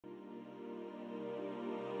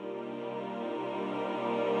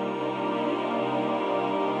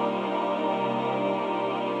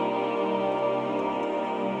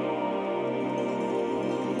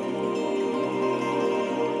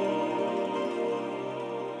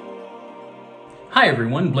Hi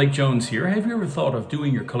everyone, Blake Jones here. Have you ever thought of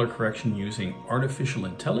doing your color correction using artificial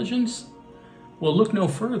intelligence? Well, look no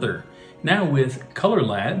further. Now with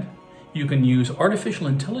ColourLab, you can use artificial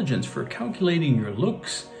intelligence for calculating your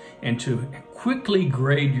looks and to quickly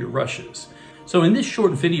grade your rushes. So in this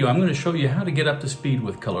short video, I'm going to show you how to get up to speed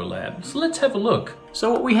with ColourLab. So let's have a look.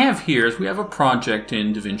 So what we have here is we have a project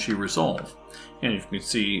in DaVinci Resolve. And you can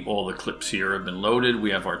see all the clips here have been loaded.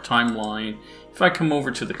 We have our timeline. If I come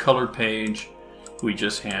over to the color page, we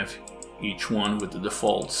just have each one with the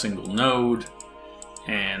default single node.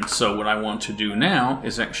 And so what I want to do now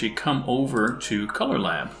is actually come over to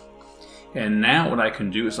ColourLab. And now what I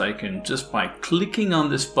can do is I can, just by clicking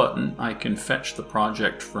on this button, I can fetch the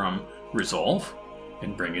project from Resolve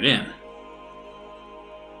and bring it in.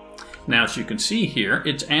 Now as you can see here,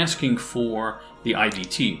 it's asking for the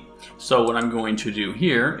IDT. So what I'm going to do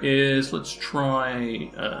here is, let's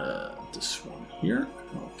try this one here.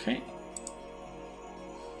 Okay.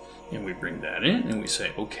 And we bring that in and we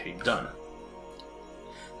say, okay, done.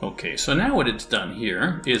 Okay, so now what it's done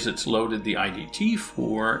here is it's loaded the IDT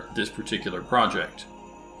for this particular project.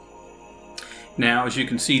 Now, as you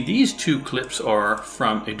can see, these two clips are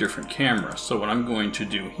from a different camera. So what I'm going to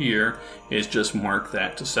do here is just mark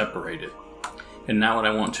that to separate it. And now what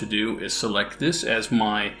I want to do is select this as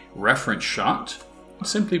my reference shot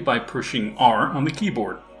simply by pushing R on the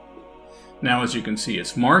keyboard. Now, as you can see,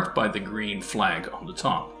 it's marked by the green flag on the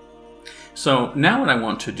top. So now what I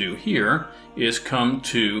want to do here is come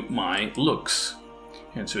to my looks.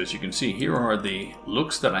 And so as you can see, here are the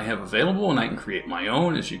looks that I have available, and I can create my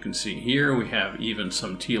own. As you can see here, we have even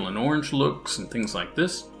some teal and orange looks and things like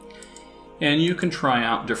this. And you can try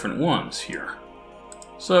out different ones here.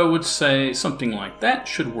 So I would say something like that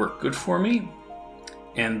should work good for me.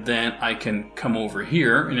 And then I can come over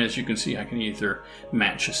here, and as you can see, I can either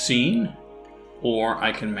match a scene or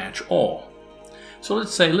I can match all. So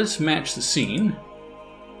let's match the scene.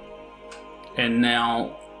 And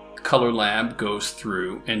now ColourLab goes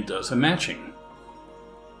through and does a matching.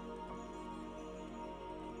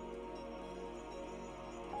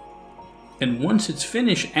 And once it's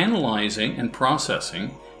finished analyzing and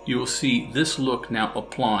processing, you will see this look now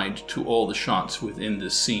applied to all the shots within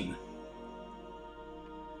this scene.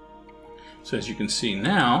 So as you can see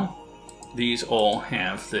now, these all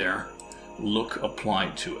have their look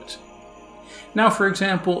applied to it. Now, for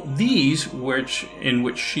example, these in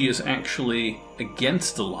which she is actually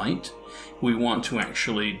against the light, we want to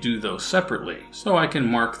actually do those separately. So I can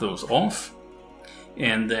mark those off,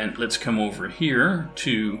 and then let's come over here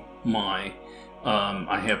to my,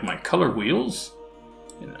 I have my color wheels,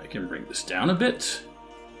 and I can bring this down a bit,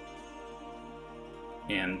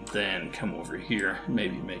 and then come over here,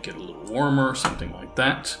 maybe make it a little warmer, something like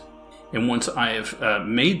that. And once I have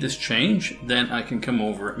made this change, then I can come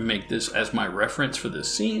over and make this as my reference for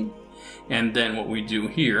this scene. And then what we do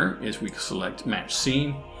here is we select Match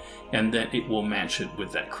Scene, and then it will match it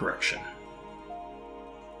with that correction.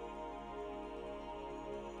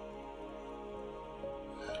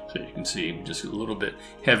 So you can see just a little bit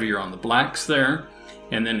heavier on the blacks there.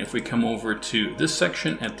 And then if we come over to this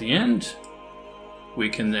section at the end, we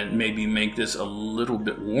can then maybe make this a little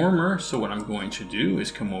bit warmer. So what I'm going to do is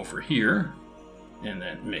come over here and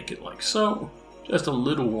then make it like so. Just a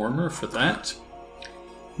little warmer for that.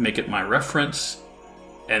 Make it my reference.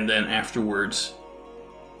 And then afterwards,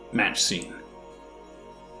 match scene.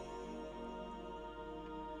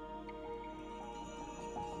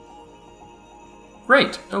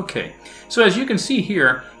 Great, okay. So as you can see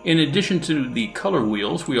here, in addition to the color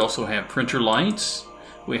wheels, we also have printer lights.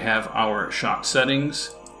 We have our shot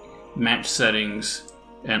settings, match settings,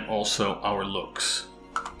 and also our looks.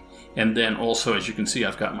 And then also, as you can see,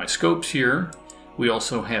 I've got my scopes here. We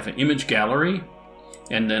also have an image gallery,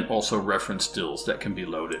 and then also reference stills that can be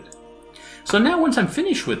loaded. So now once I'm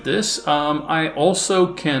finished with this, I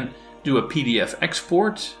also can do a PDF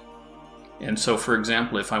export. And so, for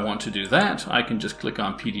example, if I want to do that, I can just click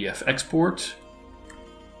on PDF export,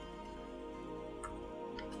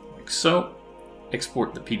 like so.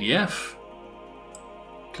 Export the PDF,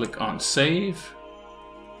 click on Save,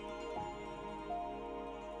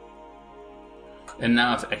 and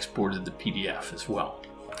now I've exported the PDF as well.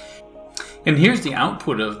 And here's the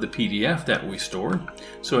output of the PDF that we stored.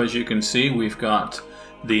 So as you can see, we've got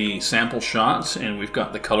the sample shots and we've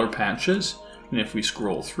got the color patches. And if we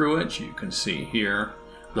scroll through it, you can see here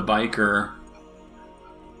the biker,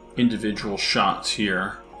 individual shots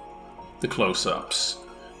here, the close-ups.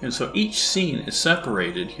 And so each scene is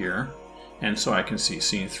separated here, and so I can see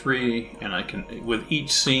scene 3, and I can, with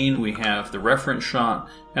each scene we have the reference shot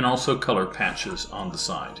and also color patches on the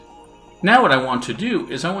side. Now what I want to do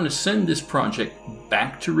is I want to send this project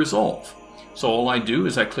back to Resolve. So all I do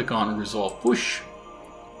is I click on Resolve Push,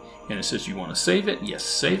 and it says you want to save it. Yes,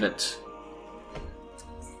 save it.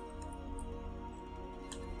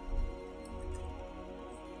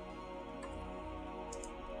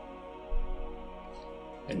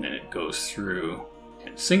 And then it goes through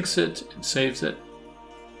and syncs it and saves it.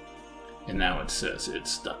 And now it says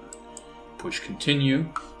it's done. Push continue.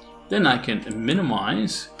 Then I can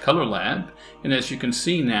minimize ColourLab, and as you can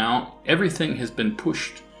see now, everything has been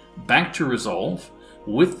pushed back to Resolve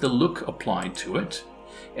with the look applied to it,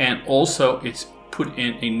 and also it's put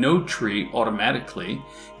in a node tree automatically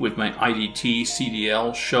with my IDT,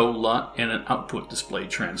 CDL, show LUT, and an output display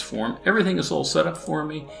transform. Everything is all set up for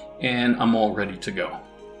me, and I'm all ready to go.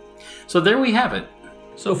 So there we have it.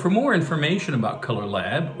 So for more information about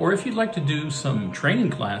ColourLab, or if you'd like to do some training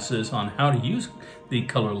classes on how to use the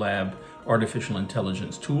ColourLab artificial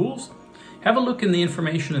intelligence tools, have a look in the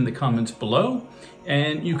information in the comments below,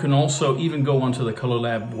 and you can also even go onto the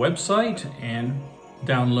ColourLab website and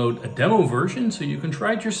download a demo version so you can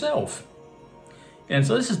try it yourself. And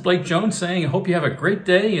so this is Blake Jones saying I hope you have a great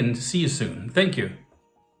day and see you soon. Thank you.